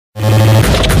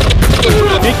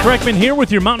Kreckman here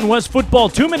with your Mountain West football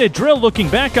 2-minute drill looking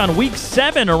back on Week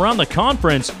 7 around the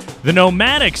conference. The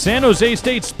nomadic San Jose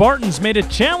State Spartans made a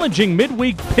challenging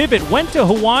midweek pivot, went to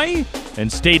Hawaii,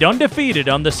 and stayed undefeated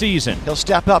on the season. He'll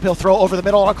step up, he'll throw over the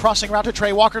middle on a crossing route to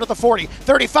Trey Walker to the 40,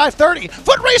 35-30,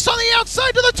 foot race on the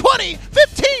outside to the 20,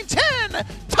 15-10,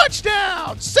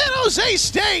 touchdown, San Jose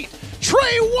State!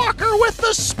 Trey Walker with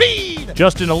the speed!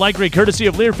 Justin Allegri, courtesy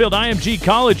of Learfield IMG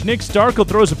College. Nick Starkel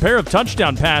throws a pair of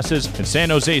touchdown passes, and San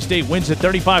Jose State wins at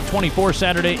 35-24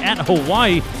 Saturday at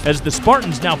Hawaii as the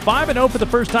Spartans, now 5-0 for the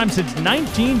first time since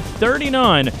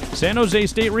 1939. San Jose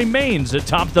State remains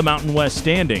atop the Mountain West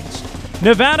standings.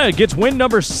 Nevada gets win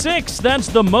number 6. That's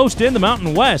the most in the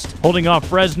Mountain West, holding off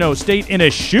Fresno State in a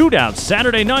shootout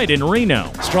Saturday night in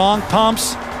Reno. Strong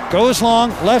pumps. Goes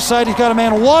long, left side, he's got a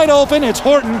man wide open, it's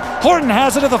Horton. Horton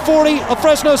has it at the 40 of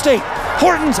Fresno State.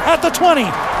 Horton's at the 20,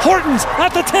 Horton's at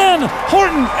the 10.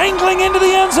 Horton angling into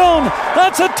the end zone.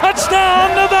 That's a touchdown,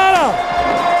 Nevada.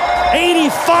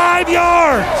 85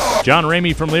 yards. John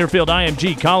Ramey from Learfield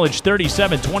IMG College,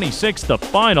 37-26 the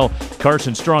final.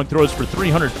 Carson Strong throws for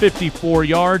 354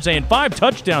 yards and 5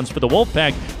 touchdowns for the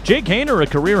Wolfpack. Jake Haener, a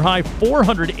career-high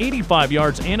 485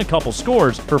 yards and a couple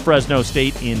scores for Fresno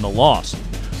State in the loss.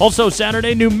 Also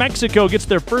Saturday, New Mexico gets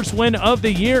their first win of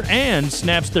the year and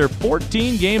snaps their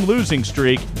 14-game losing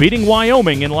streak, beating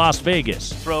Wyoming in Las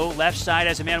Vegas. Throw left side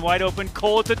has a man wide open.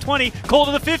 Cole at the 20, Cole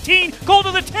to the 15, Cole to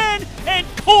the 10, and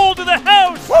Cole to the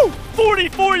house. Woo!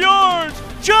 44 yards.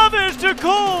 Chavez to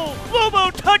Cole.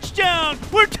 Lobo touchdown.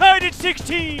 We're tied at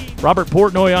 16. Robert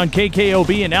Portnoy on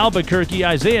KKOB in Albuquerque.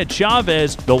 Isaiah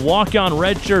Chavez, the walk-on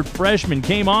redshirt freshman,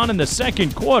 came on in the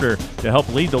second quarter to help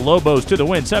lead the Lobos to the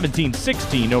win,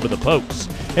 17-16 over the Pokes.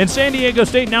 And San Diego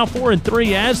State now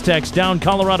 4-3. Aztecs down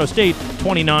Colorado State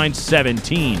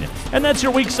 29-17. And that's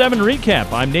your Week 7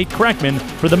 recap. I'm Nate Kreckman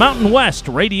for the Mountain West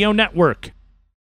Radio Network.